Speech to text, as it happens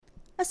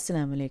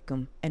Assalamu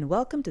alaikum and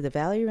welcome to the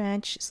Valley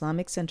Ranch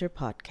Islamic Center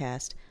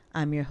podcast.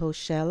 I'm your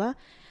host Shela,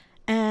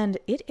 and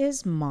it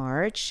is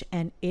March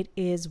and it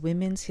is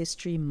Women's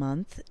History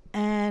Month,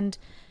 and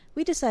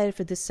we decided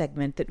for this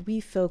segment that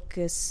we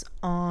focus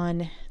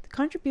on the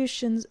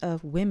contributions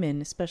of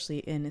women, especially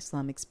in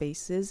Islamic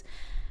spaces.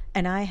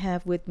 And I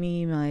have with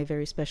me my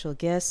very special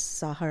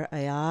guest, Sahar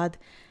Ayad.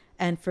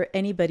 And for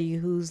anybody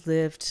who's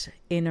lived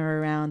in or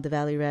around the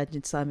Valley Ranch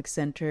Islamic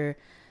Center,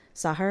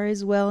 Sahar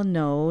is well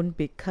known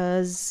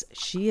because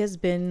she has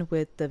been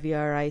with the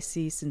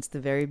VRIC since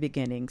the very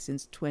beginning,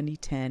 since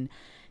 2010.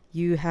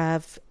 You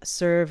have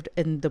served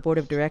in the board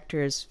of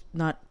directors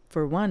not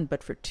for one,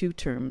 but for 2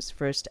 terms.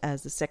 First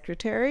as the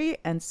secretary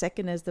and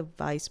second as the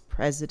vice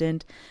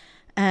president.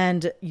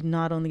 And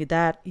not only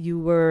that, you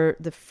were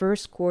the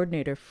first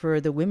coordinator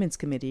for the Women's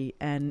Committee.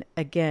 And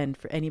again,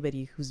 for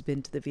anybody who's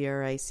been to the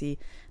VRIC,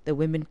 the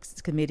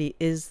Women's Committee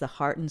is the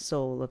heart and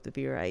soul of the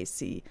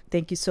VRIC.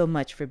 Thank you so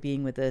much for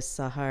being with us,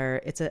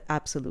 Sahar. It's an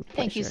absolute pleasure.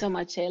 Thank you so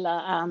much,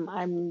 Ayla.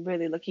 I'm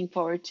really looking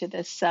forward to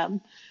this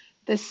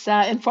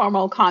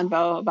informal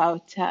convo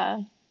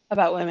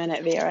about women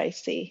at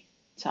VRIC,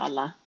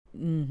 inshallah.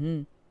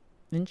 Mm-hmm.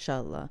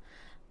 Inshallah.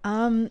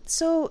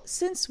 So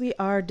since we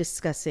are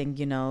discussing,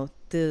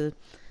 the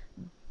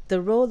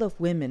role of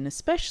women,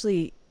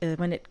 especially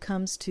when it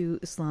comes to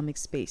Islamic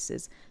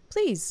spaces,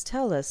 please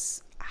tell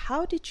us,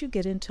 how did you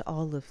get into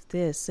all of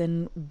this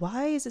and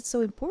why is it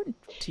so important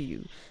to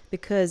you?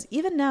 Because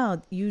even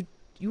now, you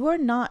are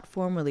not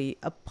formally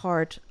a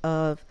part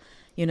of,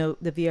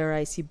 the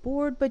VRIC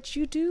board, but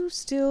you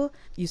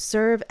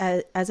serve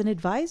as an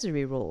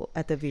advisory role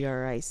at the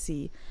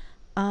VRIC.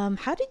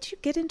 How did you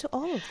get into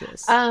all of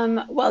this?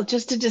 Well,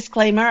 just a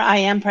disclaimer, I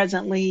am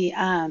presently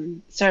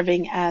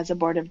serving as a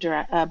board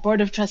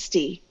of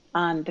trustee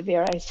on the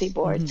VRIC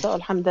board. Mm-hmm. So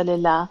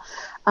alhamdulillah.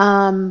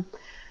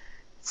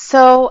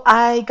 So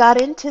I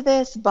got into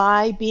this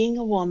by being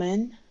a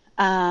woman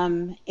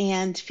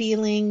and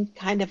feeling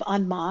kind of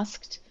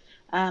unmasked.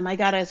 I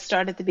got to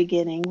start at the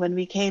beginning. When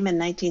we came in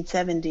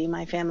 1970,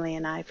 my family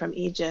and I from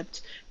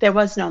Egypt, there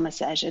was no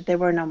masajid. There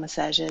were no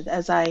masajid.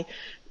 As I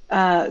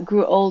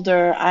grew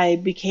older, I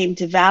became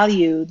to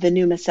value the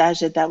new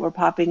masajid that were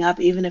popping up,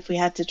 even if we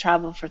had to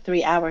travel for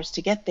 3 hours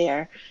to get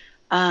there.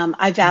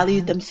 I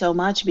valued them so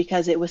much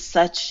because it was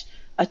such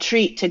a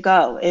treat to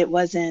go. It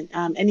wasn't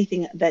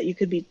anything that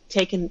could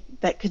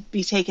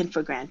be taken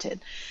for granted.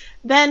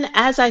 Then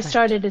as I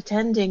started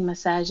attending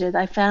masajid,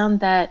 I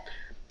found that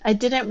I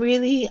didn't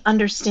really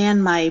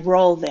understand my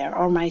role there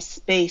or my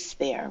space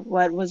there.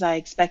 What was I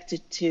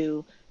expected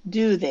to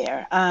do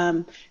there?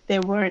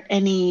 There weren't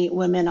any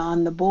women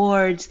on the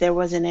boards. There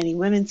wasn't any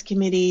women's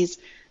committees.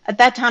 At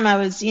that time, I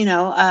was,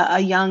 a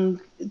young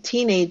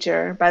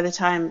teenager. By the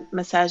time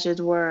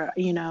masajid were,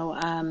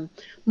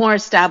 more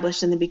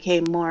established and they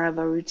became more of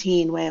a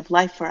routine way of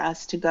life for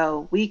us to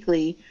go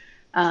weekly.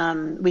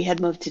 We had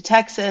moved to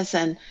Texas,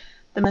 and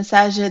the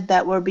masajid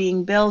that were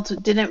being built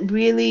didn't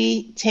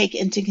really take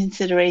into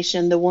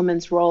consideration the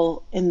woman's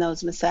role in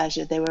those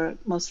masajid. They were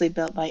mostly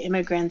built by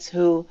immigrants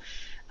who,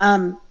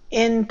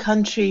 in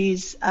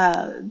countries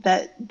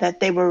that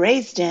they were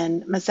raised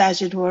in,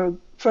 masajid were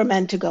for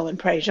men to go and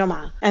pray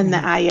Jum'ah and the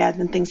ayat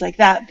and things like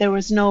that. There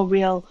was no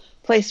real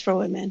place for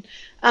women.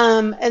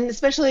 And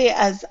especially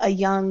as a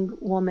young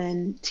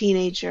woman,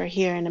 teenager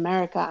here in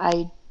America,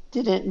 I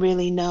didn't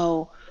really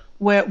know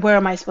where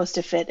am I supposed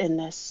to fit in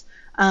this.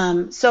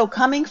 So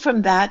coming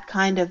from that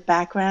kind of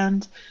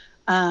background,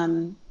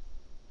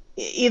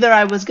 either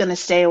I was going to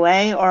stay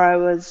away or I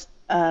was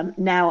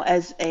now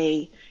as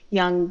a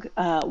young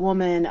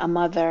woman, a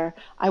mother,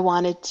 I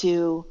wanted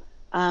to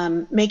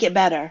make it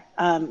better,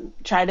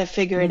 try to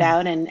figure it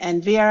out.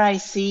 And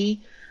VRIC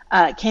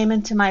came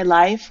into my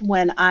life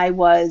when I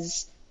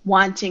was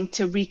wanting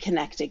to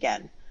reconnect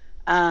again.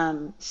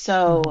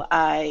 So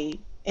I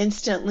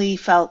instantly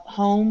felt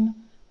home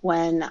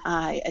when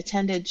I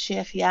attended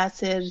Sheikh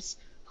Yasser's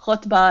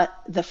khutbah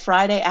the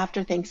Friday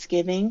after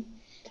Thanksgiving.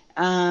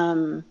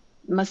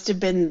 Must have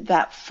been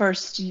that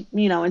first, in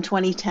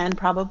 2010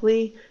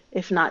 probably,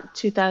 if not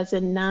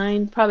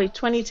 2009, probably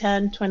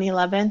 2010,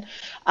 2011.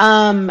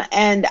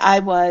 And I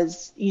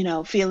was,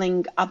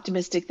 feeling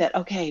optimistic that,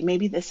 okay,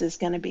 maybe this is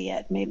going to be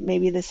it.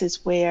 Maybe this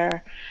is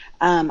where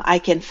I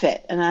can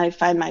fit and I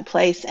find my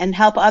place and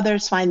help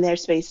others find their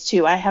space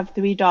too. I have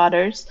 3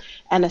 daughters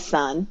and a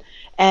son,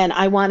 and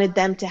I wanted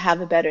them to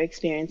have a better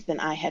experience than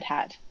I had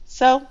had.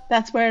 So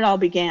that's where it all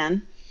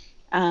began.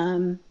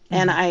 And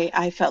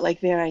I felt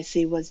like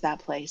VRIC was that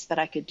place that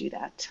I could do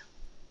that.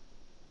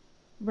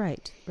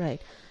 Right.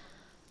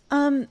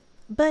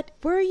 But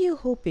were you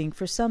hoping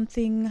for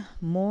something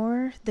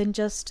more than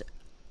just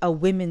a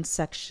women's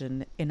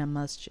section in a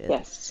masjid?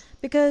 Yes.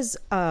 Because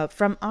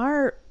from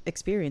our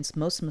experience,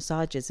 most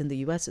masajids in the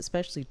U.S.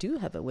 especially do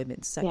have a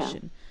women's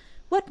section. Yeah.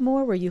 What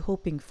more were you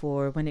hoping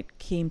for when it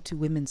came to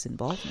women's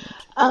involvement?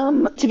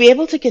 To be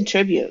able to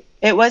contribute.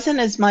 It wasn't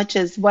as much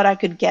as what I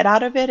could get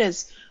out of it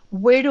as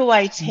where do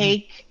I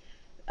take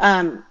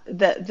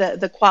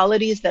the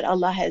qualities that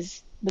Allah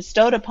has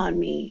bestowed upon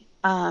me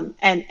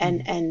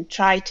and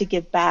try to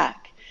give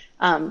back.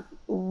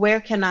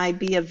 Where can I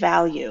be of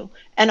value?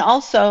 And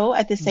also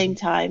at the same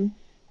time,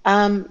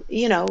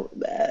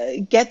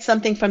 get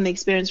something from the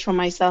experience for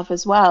myself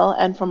as well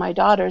and for my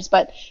daughters.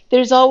 But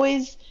there's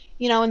always,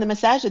 in the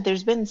masajid,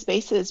 there's been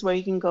spaces where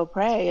you can go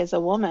pray as a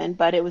woman,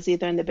 but it was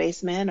either in the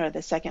basement or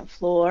the second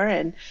floor,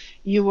 and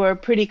you were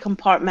pretty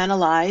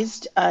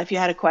compartmentalized. If you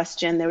had a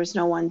question, there was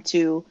no one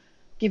to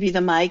give you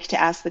the mic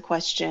to ask the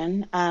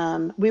question.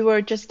 We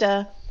were just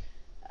a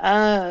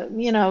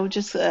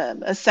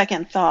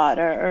second thought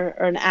or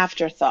an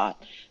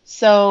afterthought.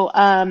 So,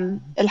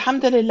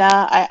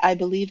 alhamdulillah, I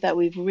believe that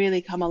we've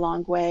really come a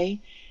long way.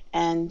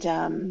 And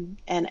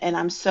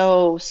I'm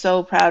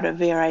so proud of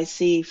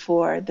VRIC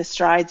for the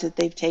strides that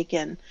they've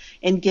taken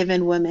in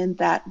giving women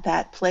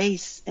that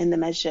place in the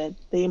masjid.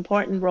 The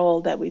important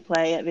role that we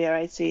play at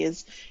VRIC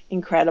is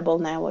incredible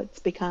now. It's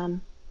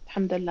become,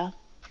 alhamdulillah.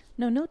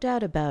 No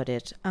doubt about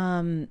it.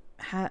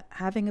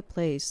 Having a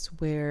place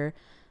where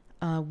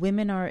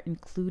women are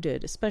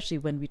included, especially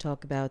when we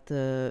talk about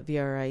the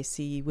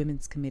VRIC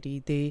Women's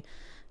Committee, they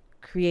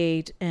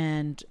create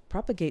and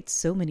propagate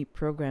so many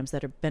programs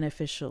that are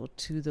beneficial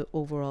to the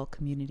overall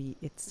community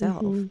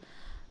itself.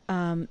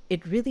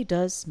 It really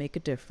does make a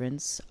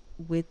difference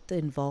with the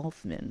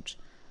involvement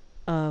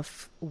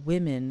of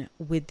women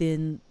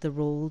within the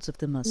roles of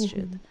the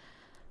masjid.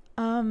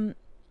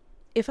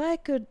 If I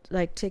could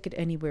take it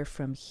anywhere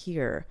from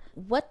here,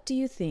 what do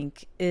you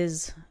think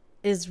is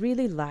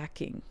really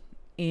lacking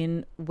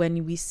in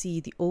when we see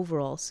the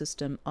overall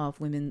system of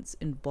women's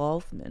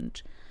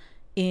involvement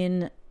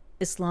in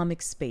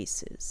Islamic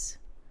spaces,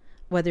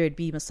 whether it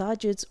be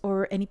masajids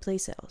or any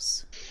place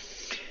else?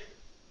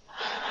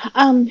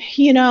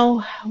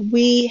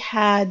 We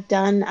had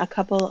done a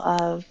couple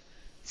of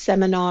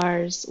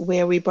seminars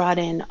where we brought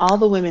in all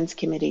the women's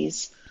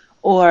committees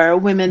or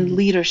women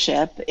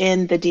leadership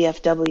in the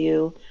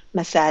DFW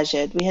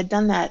masajid. We had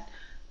done that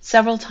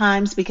several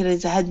times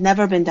because it had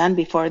never been done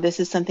before. This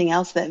is something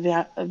else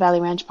that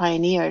Valley Ranch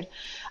pioneered.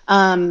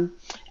 And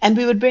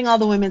we would bring all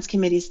the women's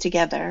committees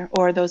together,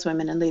 or those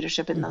women in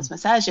leadership in those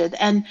masajid.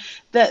 And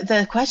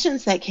the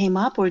questions that came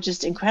up were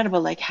just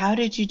incredible. Like, how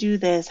did you do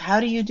this? How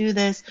do you do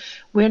this?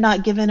 We're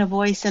not given a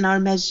voice in our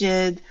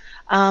masjid.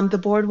 The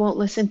board won't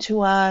listen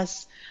to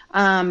us.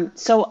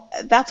 So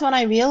that's when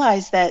I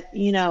realized that,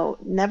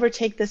 never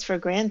take this for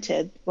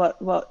granted, what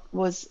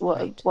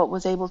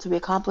was able to be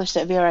accomplished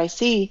at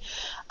VRIC.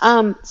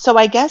 So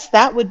I guess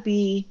that would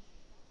be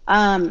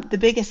the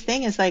biggest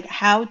thing, is like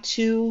how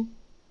to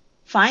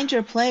find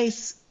your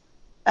place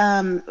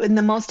in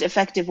the most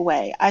effective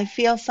way. I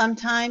feel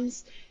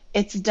sometimes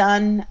it's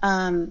done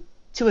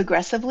too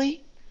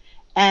aggressively.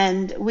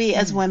 And we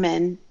as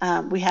women,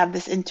 we have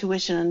this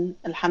intuition,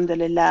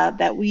 alhamdulillah,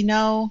 that we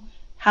know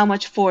how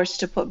much force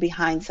to put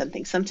behind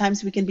something.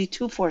 Sometimes we can be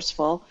too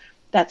forceful.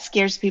 That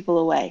scares people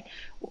away.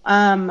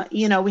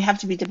 We have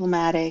to be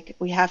diplomatic.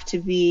 We have to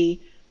be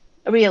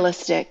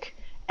realistic.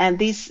 And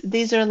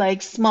these are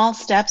like small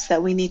steps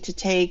that we need to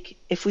take.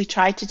 If we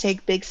try to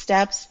take big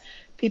steps,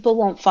 people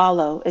won't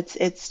follow.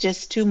 It's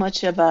just too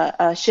much of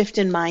a shift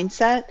in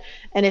mindset,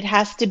 and it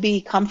has to be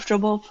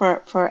comfortable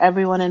for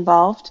everyone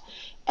involved.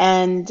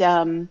 And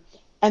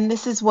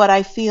this is what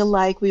I feel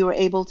like we were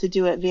able to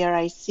do at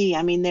VRIC.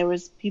 I mean, there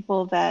was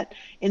people that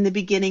in the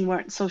beginning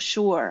weren't so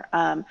sure.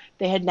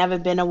 They had never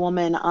been a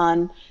woman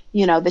on,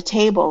 the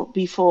table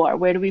before.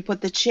 Where do we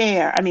put the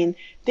chair? I mean,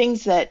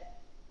 things that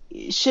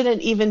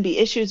shouldn't even be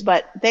issues,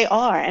 but they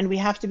are, and we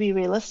have to be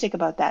realistic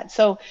about that.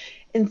 So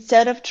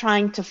instead of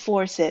trying to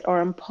force it or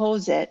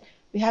impose it,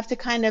 we have to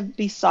kind of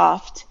be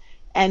soft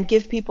and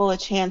give people a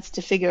chance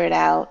to figure it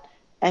out.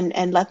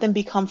 And let them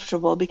be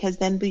comfortable, because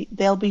then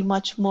they'll be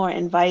much more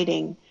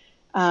inviting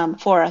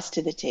for us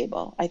to the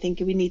table. I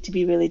think we need to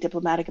be really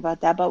diplomatic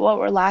about that. But what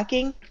we're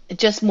lacking,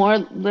 just more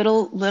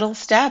little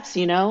steps,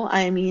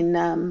 I mean,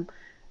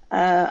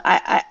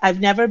 I've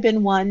never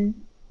been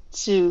one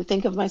to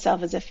think of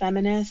myself as a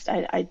feminist.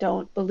 I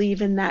don't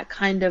believe in that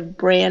kind of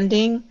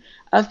branding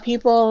of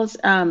people's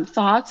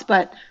thoughts,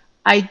 but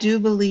I do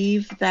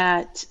believe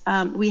that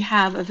we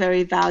have a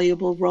very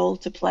valuable role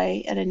to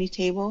play at any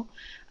table.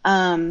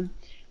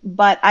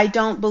 But I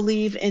don't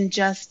believe in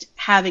just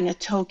having a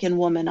token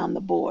woman on the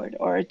board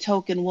or a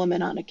token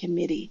woman on a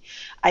committee.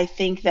 I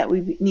think that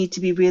we need to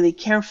be really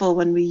careful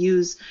when we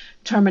use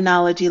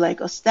terminology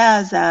like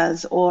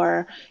ostazas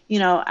or,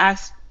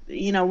 ask,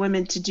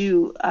 women to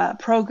do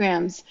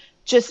programs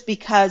just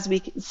because we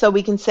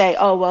can say,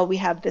 oh, well, we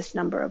have this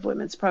number of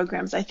women's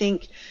programs. I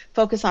think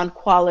focus on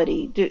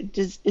quality.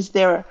 Is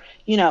there,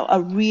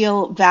 a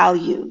real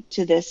value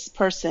to this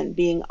person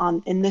being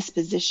in this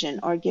position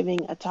or giving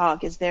a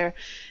talk? Is there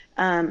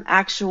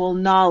actual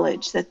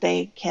knowledge that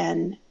they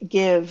can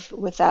give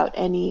without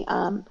any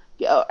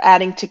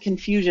adding to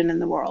confusion in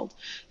the world?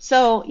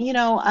 So,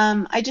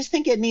 I just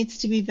think it needs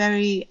to be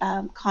very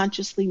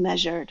consciously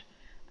measured.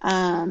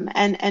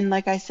 And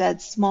like I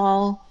said,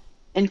 small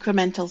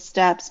incremental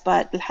steps,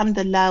 but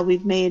alhamdulillah,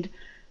 we've made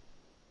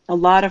a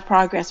lot of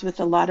progress with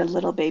a lot of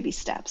little baby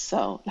steps.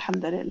 So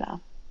alhamdulillah.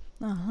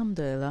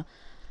 Alhamdulillah.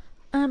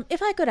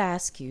 If I could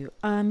ask you,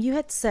 you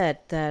had said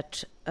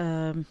that,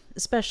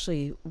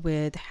 especially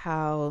with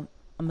how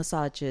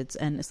masajids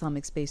and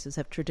Islamic spaces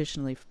have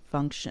traditionally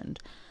functioned,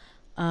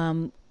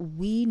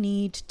 we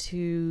need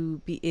to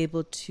be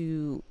able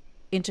to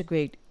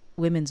integrate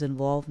women's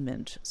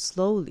involvement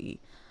slowly.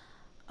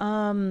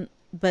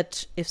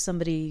 But if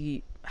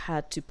somebody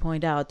had to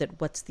point out that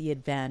what's the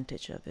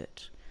advantage of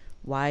it?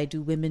 Why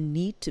do women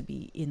need to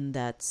be in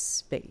that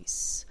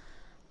space?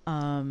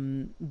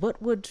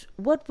 What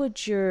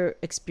would your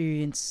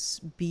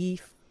experience be,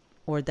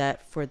 or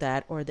that for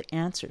that, or the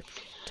answer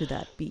to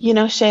that be? You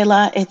know,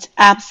 Shayla, it's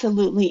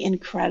absolutely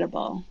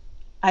incredible.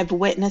 I've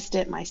witnessed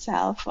it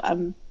myself.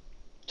 I'm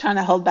trying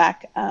to hold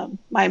back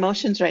my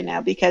emotions right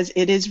now because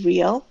it is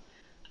real.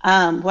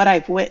 What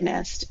I've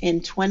witnessed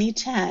in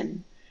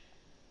 2010,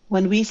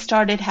 when we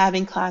started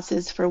having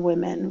classes for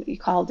women, we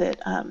called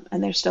it,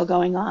 and they're still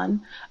going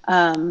on,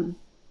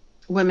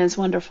 Women's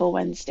Wonderful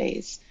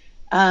Wednesdays,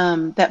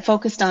 that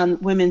focused on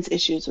women's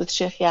issues with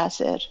Sheikh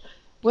Yasser,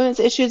 women's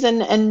issues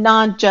and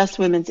not just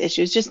women's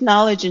issues, just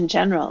knowledge in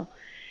general.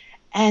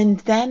 And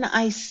then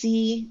I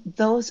see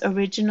those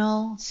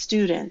original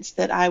students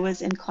that I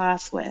was in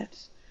class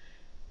with,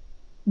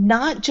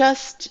 not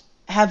just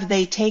have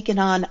they taken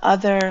on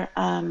other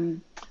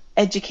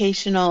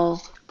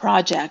educational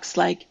projects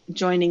like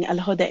joining Al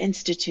Huda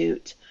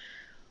Institute,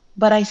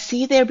 but I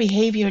see their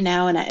behavior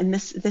now, and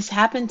this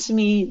happened to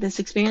me. This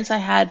experience I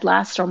had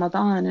last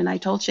Ramadan, and I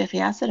told Sheikh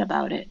Yasser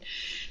about it.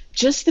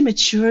 Just the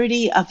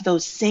maturity of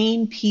those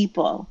same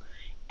people,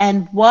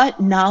 and what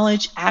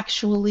knowledge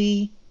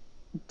actually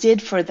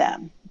did for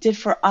them, did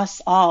for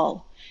us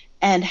all,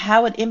 and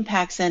how it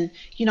impacts. And,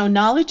 you know,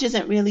 knowledge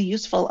isn't really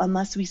useful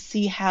unless we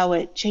see how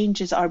it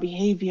changes our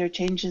behavior,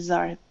 changes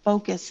our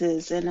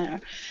focuses and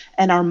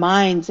our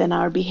minds and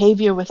our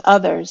behavior with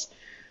others.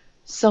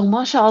 So,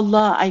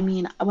 mashallah, I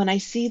mean, when I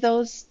see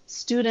those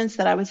students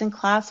that I was in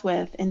class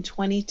with in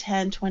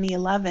 2010,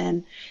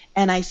 2011,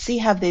 and I see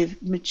how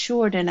they've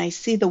matured and I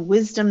see the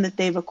wisdom that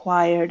they've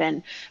acquired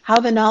and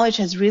how the knowledge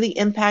has really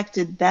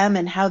impacted them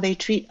and how they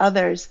treat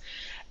others,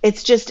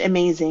 it's just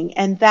amazing.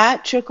 And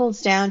that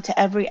trickles down to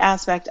every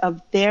aspect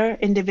of their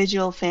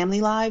individual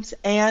family lives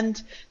and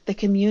the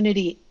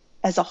community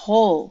as a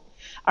whole.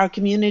 Our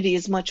community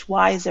is much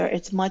wiser,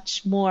 it's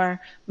much more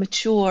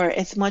mature,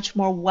 it's much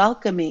more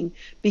welcoming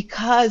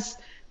because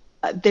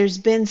there's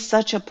been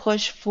such a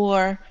push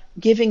for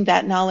giving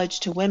that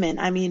knowledge to women.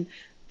 I mean,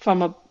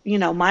 from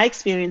my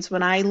experience,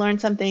 when I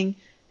learned something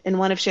in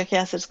one of Sheikh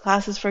Yasser's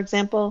classes, for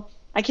example,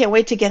 I can't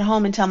wait to get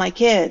home and tell my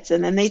kids,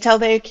 and then they tell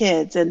their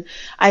kids, and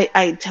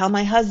I tell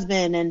my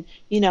husband, and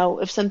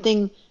if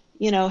something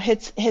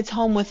hits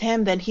home with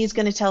him, then he's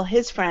going to tell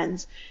his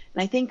friends.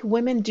 And I think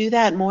women do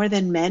that more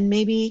than men,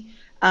 maybe.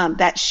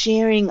 That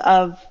sharing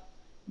of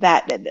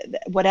that,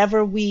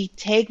 whatever we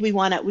take, we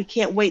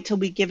can't wait till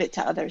we give it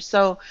to others.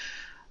 So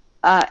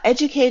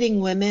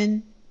educating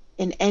women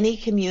in any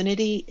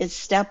community is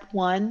step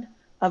one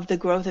of the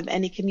growth of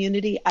any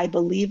community. I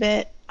believe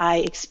it. I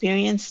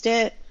experienced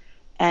it.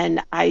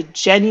 And I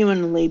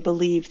genuinely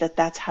believe that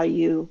that's how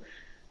you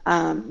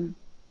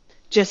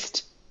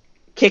just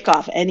kick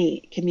off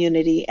any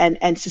community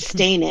and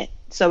sustain it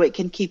so it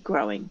can keep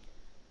growing.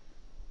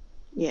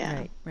 Yeah.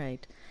 Right,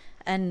 right.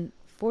 And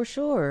for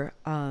sure,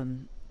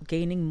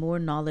 gaining more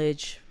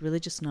knowledge,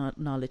 religious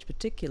knowledge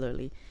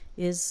particularly,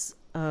 is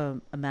a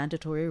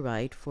mandatory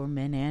right for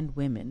men and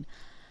women.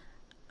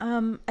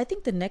 I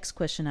think the next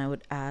question I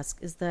would ask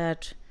is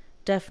that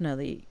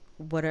definitely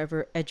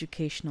whatever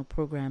educational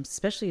programs,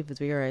 especially with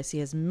VRIC,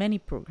 has many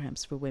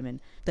programs for women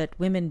that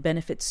women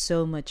benefit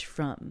so much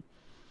from.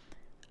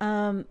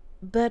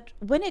 But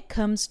when it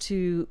comes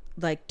to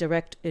like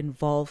direct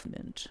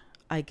involvement,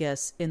 I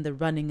guess, in the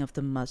running of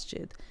the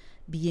masjid,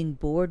 being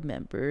board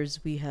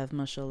members, we have,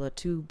 mashallah,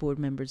 2 board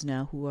members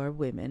now who are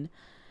women.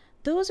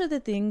 Those are the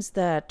things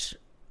that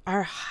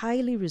are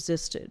highly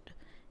resisted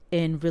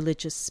in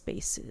religious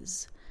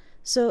spaces.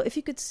 So if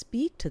you could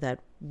speak to that,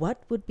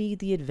 what would be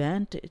the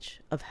advantage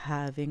of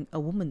having a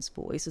woman's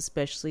voice,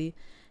 especially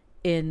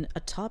in a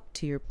top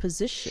tier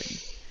position?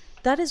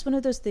 That is one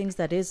of those things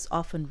that is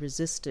often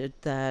resisted,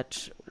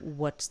 that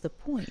what's the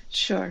point?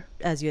 Sure.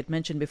 As you had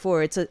mentioned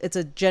before, it's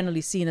a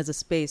generally seen as a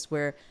space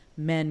where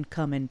men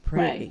come and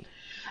pray.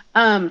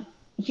 Right.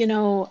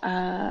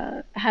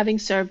 Having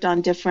served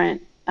on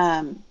different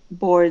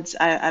boards,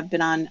 I've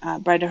been on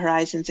Brighter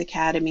Horizons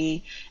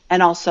Academy,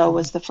 and also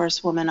was the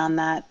first woman on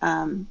that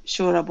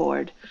Shura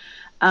board.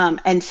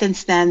 And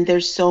since then,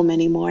 there's so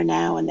many more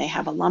now, and they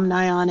have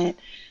alumni on it.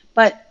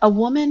 But a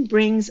woman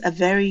brings a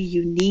very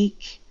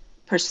unique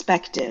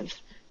perspective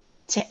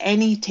to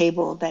any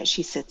table that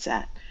she sits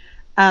at.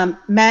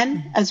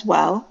 Men as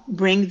well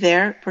bring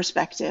their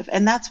perspective,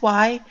 and that's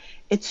why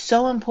it's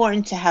so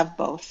important to have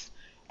both.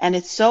 And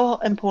it's so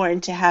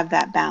important to have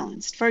that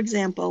balanced. For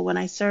example, when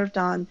I served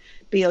on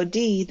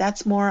BOD,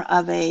 that's more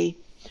of a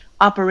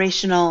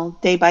operational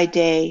day by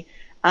day.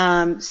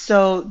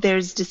 So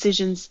there's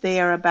decisions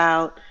there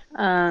about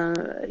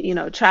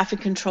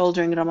traffic control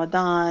during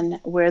Ramadan,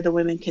 where the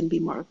women can be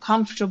more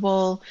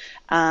comfortable.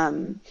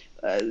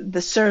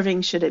 The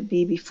serving, should it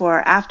be before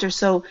or after?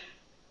 So,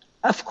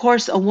 of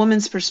course, a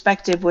woman's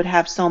perspective would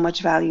have so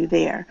much value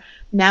there.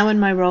 Now, in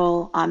my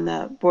role on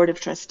the board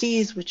of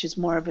trustees, which is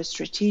more of a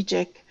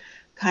strategic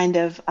kind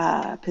of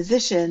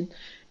position,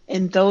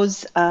 in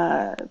those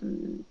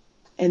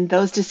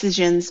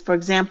decisions, for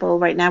example,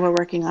 right now we're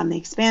working on the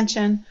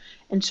expansion.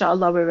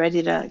 Inshallah, we're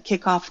ready to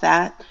kick off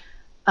that.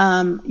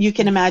 You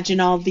can imagine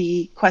all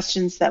the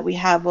questions that we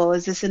have. Well,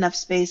 is this enough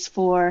space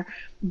for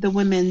the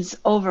women's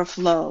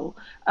overflow,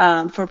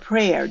 for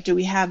prayer? Do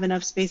we have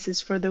enough spaces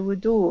for the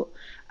wudu?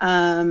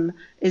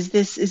 Is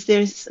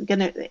this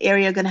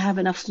area gonna have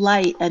enough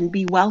light and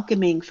be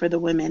welcoming for the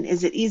women?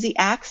 Is it easy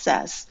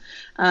access?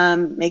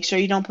 Make sure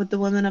you don't put the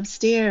women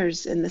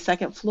upstairs in the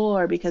second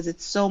floor, because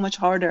it's so much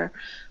harder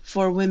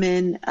for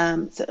women.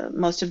 So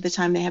most of the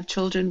time they have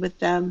children with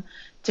them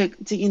to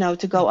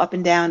go up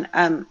and down.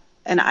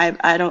 And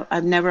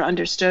I've never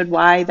understood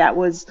why that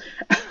was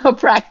a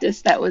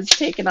practice that was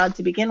taken on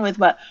to begin with,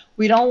 but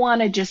we don't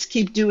want to just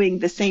keep doing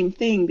the same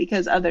thing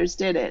because others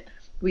did it.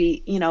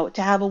 To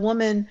have a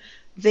woman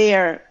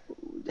there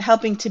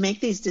helping to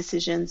make these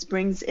decisions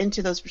brings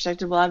into those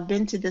perspectives. Well, I've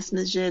been to this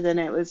masjid and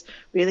it was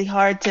really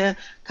hard to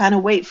kind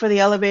of wait for the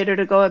elevator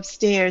to go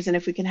upstairs, and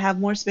if we can have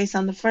more space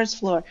on the first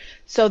floor.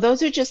 So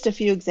those are just a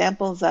few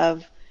examples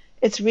of,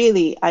 it's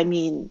really,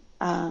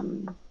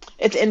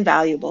 it's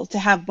invaluable to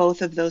have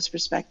both of those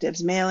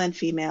perspectives, male and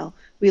female.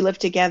 We live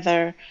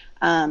together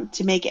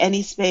to make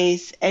any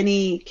space,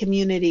 any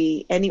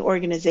community, any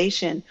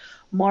organization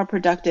more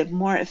productive,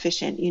 more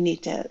efficient. You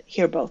need to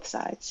hear both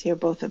sides, hear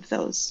both of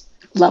those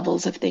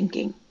levels of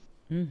thinking.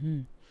 Mm-hmm.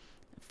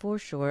 For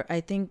sure.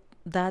 I think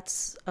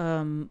that's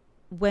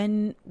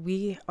when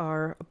we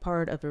are a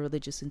part of a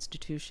religious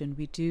institution,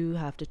 we do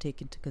have to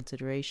take into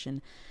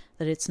consideration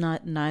that it's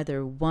not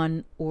neither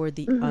one or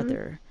the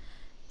other.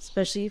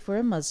 Especially for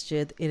a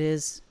masjid, it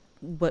is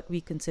what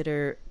we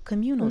consider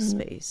communal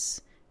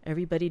space.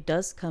 Everybody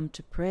does come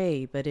to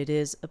pray, but it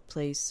is a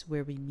place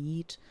where we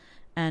meet,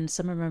 and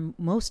some of our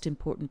most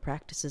important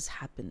practices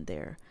happen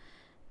there.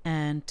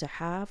 And to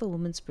have a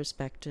woman's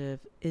perspective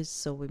is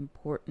so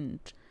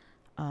important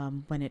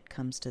when it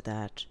comes to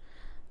that.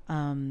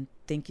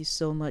 Thank you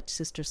so much,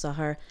 Sister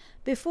Sahar.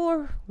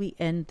 Before we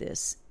end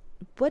this,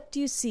 what do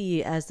you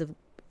see as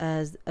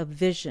a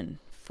vision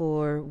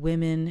for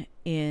women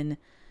in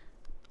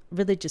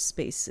religious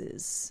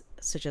spaces,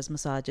 such as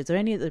masajids or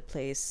any other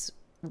place,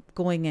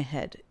 going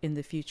ahead in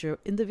the future,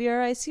 in the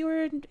VRIC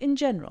or in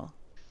general?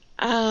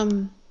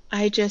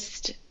 I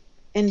just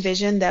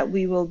envision that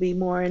we will be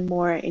more and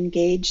more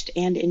engaged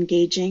and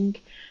engaging.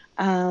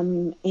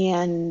 And,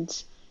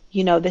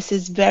 this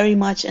is very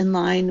much in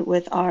line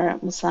with our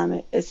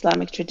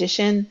Islamic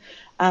tradition.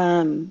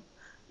 Sayyidina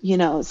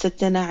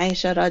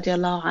Aisha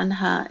radiallahu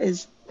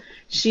anha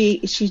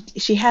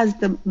she has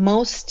the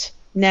most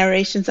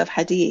narrations of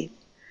hadith.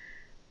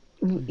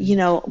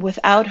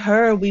 Without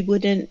her, we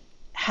wouldn't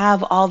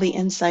have all the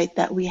insight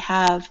that we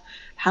have,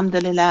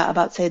 alhamdulillah,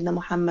 about Sayyidina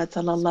Muhammad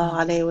sallallahu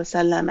alayhi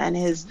wasallam and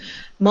his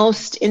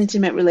most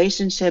intimate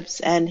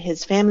relationships and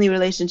his family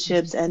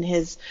relationships and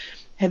his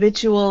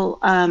habitual,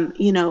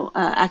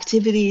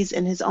 activities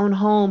in his own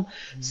home.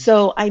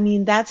 So,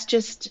 that's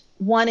just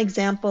one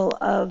example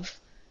of,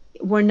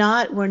 we're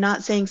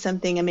not saying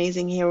something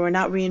amazing here. We're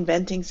not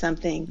reinventing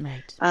something.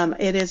 Right.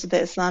 It is the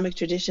Islamic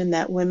tradition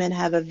that women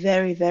have a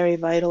very, very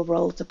vital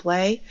role to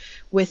play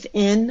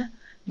within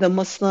the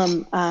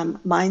Muslim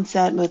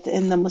mindset,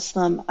 within the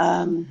Muslim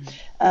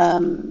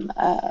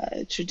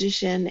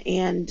tradition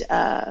and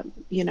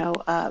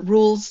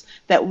rules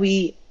that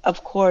we,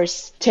 of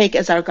course, take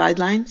as our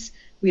guidelines.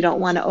 We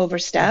don't want to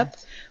overstep.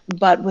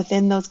 But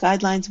within those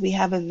guidelines, we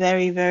have a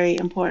very, very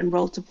important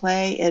role to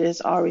play. It is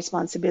our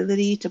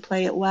responsibility to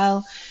play it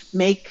well,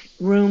 make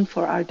room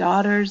for our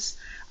daughters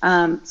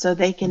so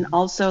they can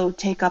also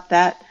take up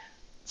that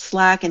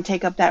slack and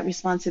take up that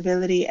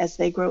responsibility as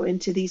they grow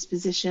into these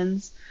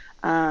positions.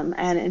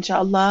 And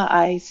inshallah,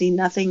 I see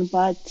nothing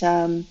but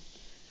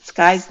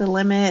sky's the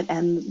limit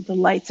and the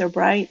lights are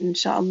bright.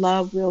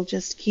 Inshallah, we'll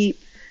just keep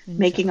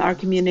making our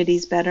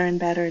communities better and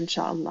better,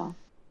 inshallah.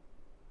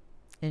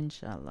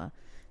 Inshallah.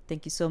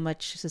 Thank you so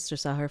much, Sister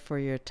Sahar, for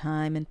your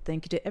time. And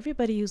thank you to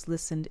everybody who's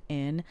listened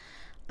in.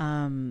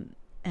 And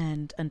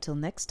until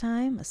next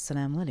time,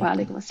 Assalamu alaikum. Wa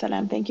alaikum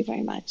assalam. Thank you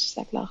very much.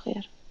 Jazakallah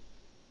khair.